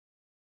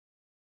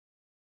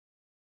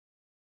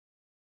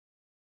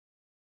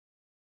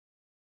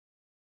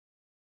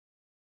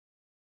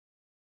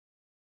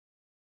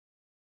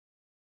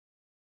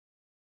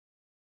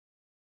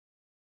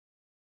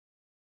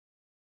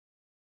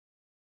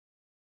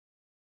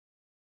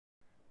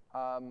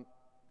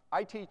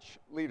I teach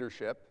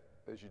leadership,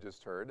 as you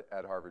just heard,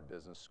 at Harvard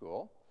Business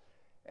School.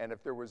 And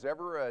if there was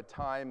ever a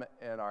time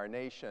in our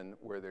nation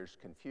where there's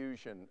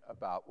confusion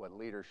about what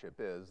leadership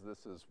is,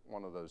 this is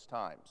one of those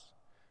times.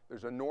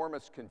 There's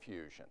enormous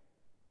confusion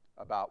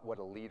about what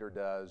a leader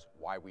does,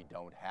 why we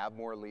don't have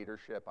more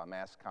leadership. I'm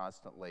asked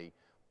constantly,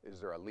 is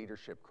there a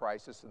leadership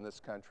crisis in this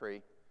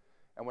country?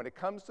 And when it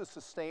comes to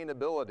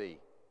sustainability,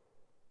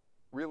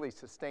 really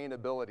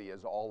sustainability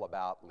is all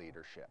about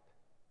leadership.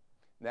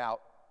 Now,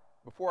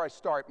 before I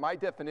start, my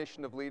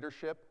definition of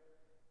leadership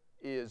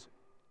is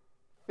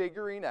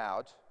figuring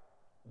out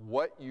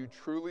what you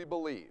truly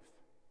believe,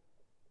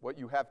 what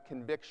you have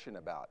conviction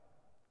about,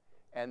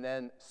 and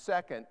then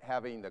second,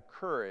 having the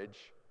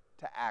courage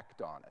to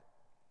act on it.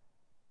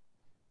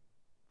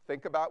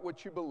 Think about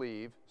what you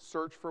believe,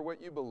 search for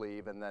what you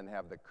believe, and then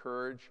have the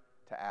courage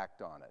to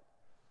act on it.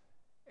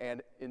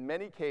 And in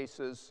many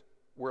cases,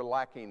 we're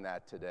lacking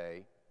that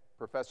today.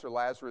 Professor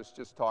Lazarus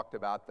just talked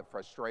about the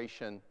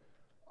frustration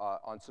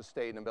on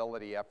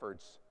sustainability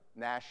efforts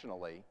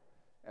nationally,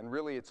 and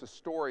really it's a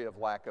story of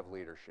lack of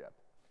leadership.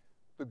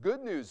 The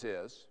good news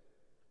is,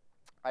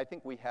 I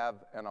think we have,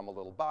 and I'm a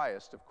little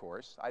biased of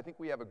course, I think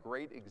we have a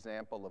great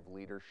example of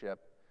leadership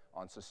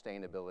on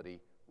sustainability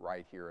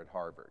right here at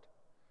Harvard.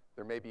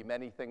 There may be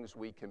many things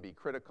we can be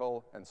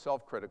critical and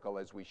self-critical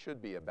as we should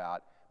be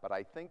about, but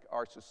I think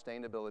our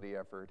sustainability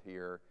effort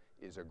here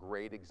is a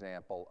great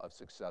example of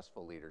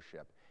successful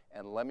leadership.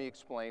 And let me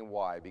explain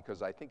why,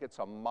 because I think it's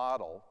a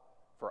model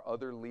for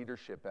other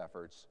leadership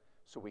efforts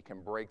so we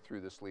can break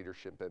through this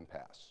leadership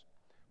impasse.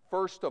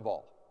 First of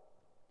all,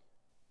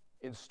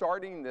 in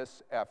starting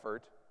this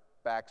effort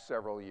back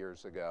several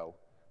years ago,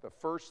 the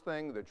first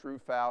thing that Drew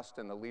Faust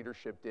and the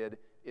leadership did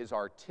is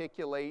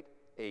articulate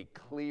a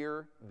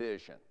clear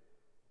vision,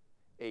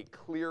 a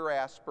clear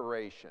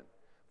aspiration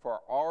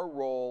for our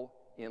role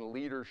in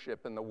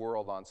leadership in the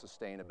world on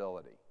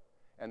sustainability.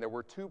 And there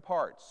were two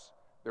parts.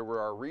 There were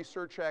our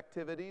research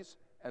activities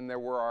and there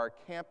were our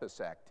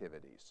campus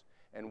activities.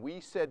 And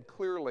we said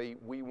clearly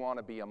we want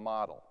to be a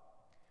model.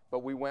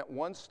 But we went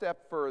one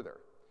step further.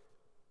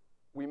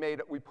 We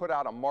put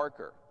out a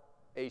marker,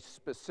 a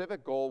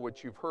specific goal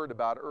which you've heard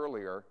about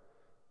earlier,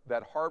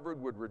 that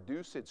Harvard would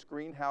reduce its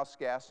greenhouse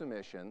gas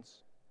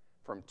emissions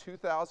from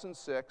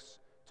 2006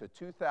 to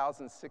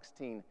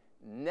 2016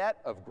 net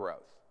of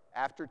growth,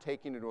 after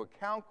taking into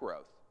account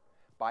growth,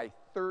 by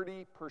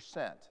 30%.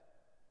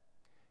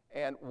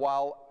 And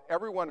while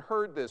everyone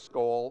heard this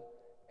goal,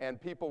 and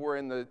people were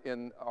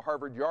in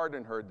Harvard Yard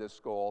and heard this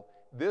goal,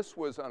 this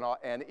was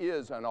and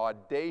is an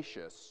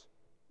audacious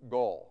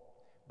goal.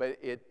 But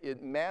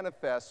it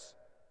manifests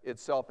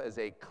itself as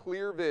a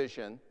clear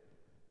vision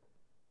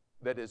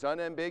that is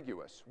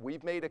unambiguous.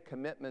 We've made a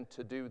commitment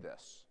to do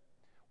this.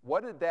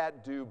 What did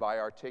that do by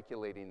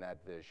articulating that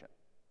vision?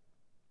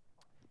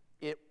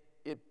 It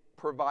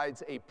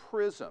provides a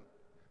prism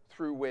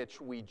through which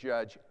we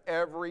judge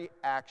every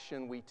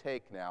action we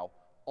take now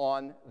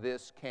on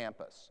this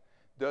campus.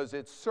 Does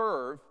it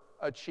serve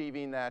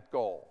achieving that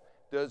goal?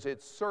 Does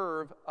it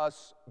serve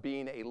us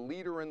being a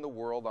leader in the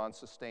world on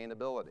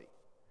sustainability?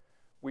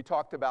 We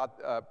talked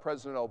about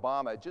President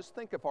Obama. Just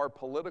think if our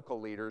political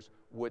leaders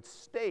would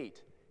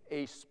state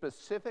a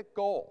specific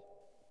goal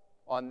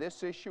on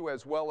this issue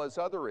as well as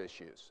other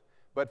issues.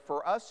 But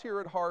for us here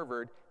at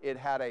Harvard, it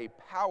had a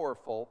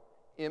powerful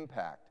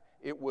impact.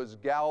 It was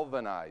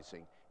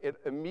galvanizing. It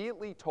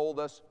immediately told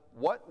us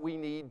what we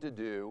need to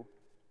do,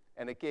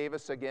 and it gave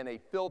us, again, a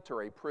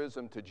filter, a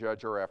prism to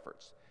judge our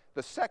efforts.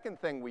 The second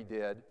thing we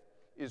did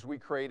is we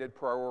created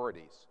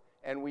priorities,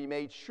 and we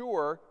made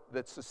sure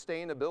that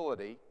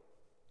sustainability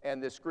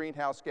and this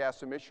greenhouse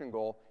gas emission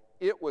goal,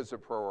 it was a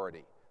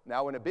priority.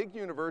 Now, in a big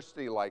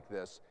university like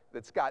this,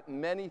 that's got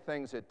many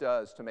things it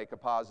does to make a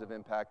positive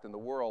impact in the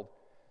world,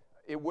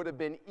 it would have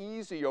been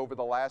easy over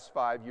the last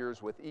 5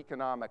 years with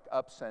economic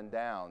ups and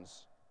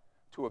downs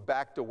to have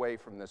backed away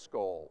from this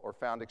goal or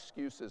found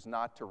excuses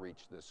not to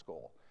reach this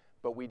goal.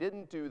 But we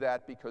didn't do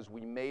that because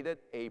we made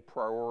it a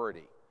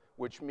priority,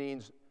 which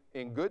means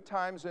in good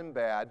times and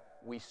bad,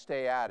 we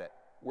stay at it.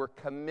 We're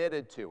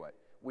committed to it.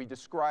 We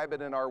describe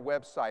it in our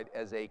website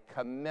as a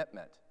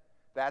commitment.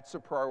 That's a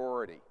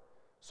priority.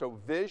 So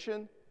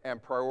vision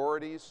and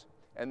priorities,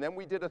 and then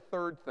we did a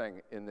third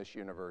thing in this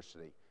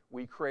university.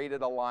 We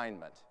created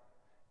alignment.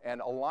 And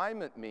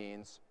alignment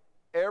means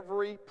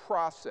every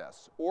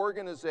process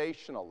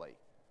organizationally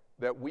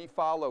that we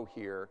follow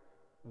here,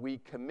 we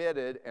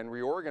committed and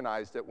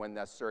reorganized it when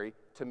necessary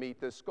to meet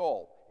this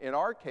goal. In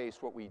our case,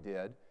 what we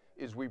did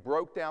is we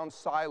broke down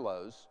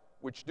silos,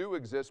 which do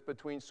exist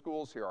between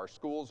schools here. Our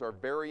schools are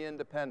very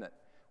independent.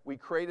 We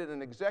created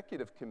an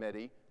executive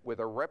committee with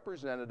a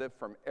representative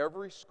from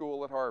every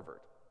school at Harvard.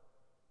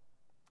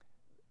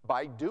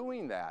 By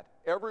doing that,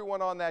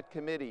 everyone on that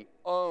committee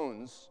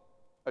owns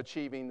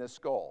achieving this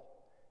goal.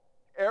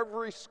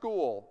 Every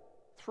school,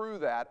 through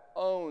that,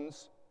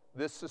 owns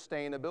this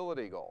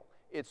sustainability goal.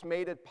 It's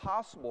made it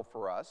possible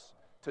for us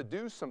to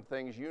do some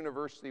things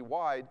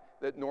university-wide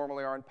that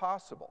normally aren't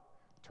possible.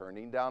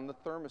 Turning down the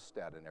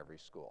thermostat in every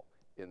school,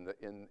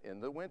 in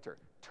the winter,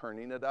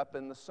 turning it up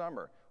in the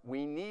summer.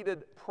 We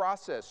needed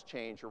process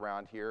change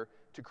around here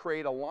to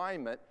create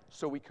alignment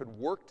so we could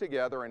work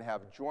together and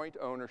have joint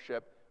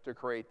ownership to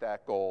create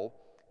that goal,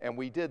 and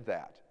we did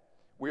that.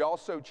 We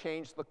also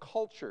changed the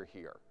culture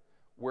here,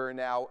 where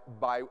now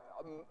by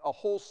a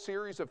whole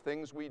series of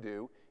things we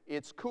do,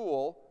 it's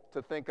cool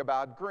to think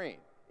about green.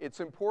 It's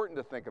important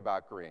to think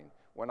about green.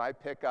 When I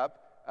pick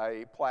up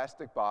a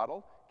plastic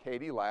bottle,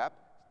 Katie Lapp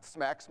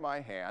smacks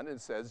my hand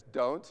and says,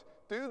 don't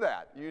do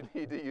that. You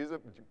need to use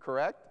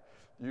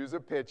use a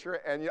pitcher,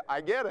 and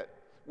I get it.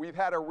 We've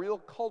had a real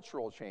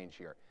cultural change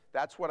here.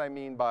 That's what I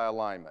mean by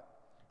alignment.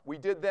 We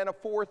did then a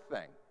fourth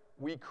thing.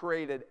 We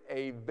created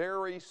a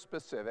very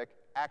specific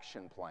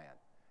action plan,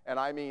 and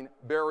I mean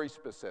very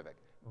specific,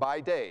 by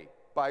day,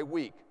 by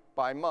week,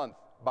 by month,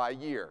 by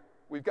year.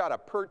 We've got a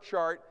PERT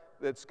chart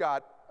that's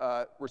got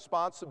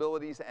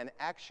responsibilities and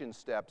action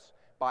steps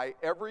by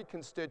every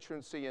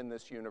constituency in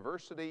this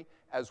university,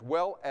 as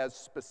well as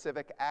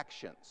specific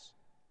actions.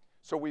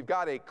 So we've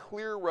got a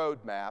clear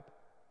roadmap,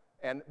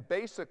 and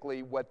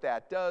basically what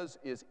that does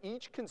is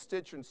each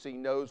constituency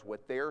knows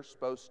what they're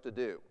supposed to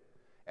do.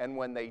 And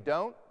when they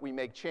don't, we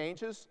make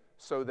changes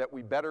so that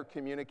we better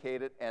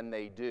communicate it, and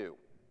they do.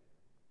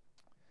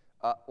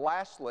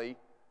 Lastly,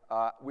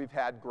 we've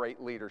had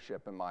great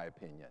leadership, in my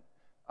opinion.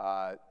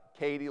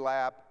 Katie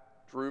Lapp,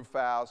 Drew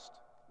Faust,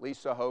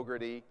 Lisa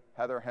Hogarty,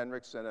 Heather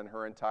Hendrickson and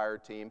her entire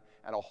team,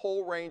 and a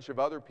whole range of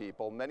other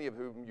people, many of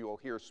whom you will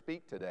hear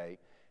speak today,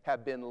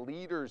 have been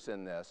leaders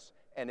in this.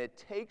 And it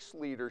takes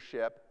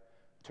leadership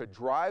to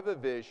drive a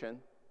vision,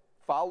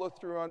 follow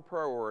through on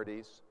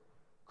priorities,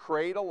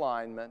 create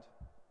alignment,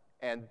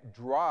 and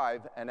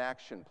drive an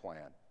action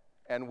plan.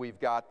 And we've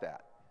got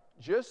that.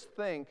 Just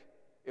think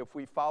if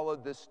we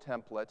followed this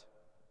template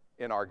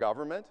in our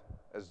government,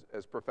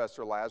 as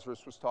Professor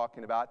Lazarus was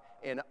talking about,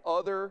 and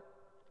other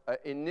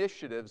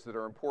initiatives that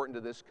are important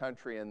to this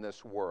country and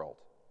this world.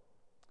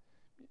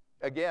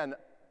 Again,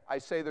 I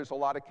say there's a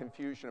lot of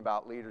confusion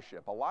about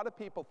leadership. A lot of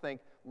people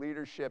think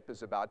leadership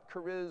is about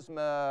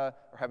charisma,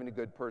 or having a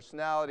good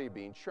personality,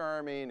 being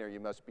charming, or you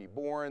must be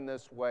born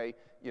this way.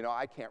 You know,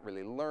 I can't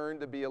really learn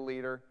to be a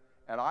leader.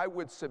 And I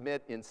would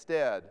submit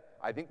instead,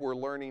 I think we're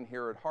learning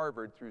here at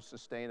Harvard through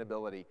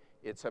sustainability,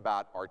 it's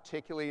about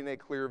articulating a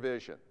clear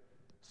vision,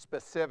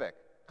 specific,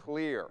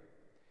 clear,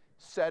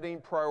 setting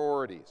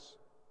priorities,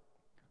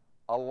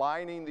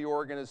 aligning the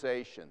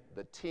organization,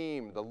 the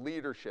team, the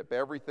leadership,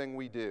 everything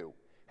we do,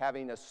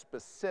 having a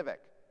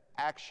specific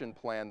action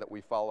plan that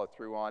we follow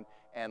through on,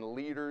 and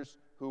leaders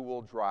who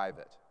will drive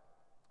it.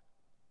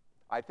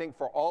 I think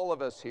for all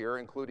of us here,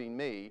 including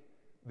me,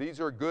 this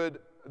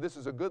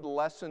is a good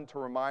lesson to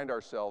remind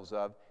ourselves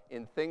of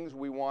in things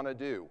we want to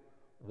do.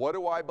 What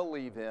do I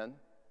believe in?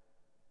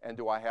 And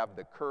do I have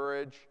the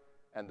courage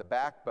and the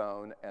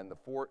backbone and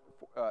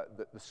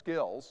the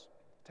skills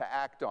to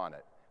act on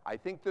it? I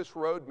think this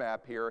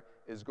roadmap here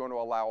is going to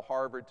allow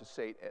Harvard to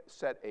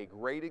set a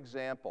great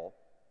example,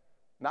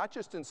 not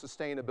just in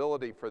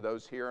sustainability for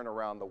those here and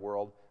around the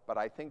world, but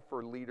I think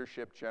for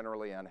leadership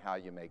generally on how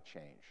you make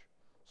change.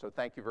 So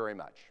thank you very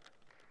much.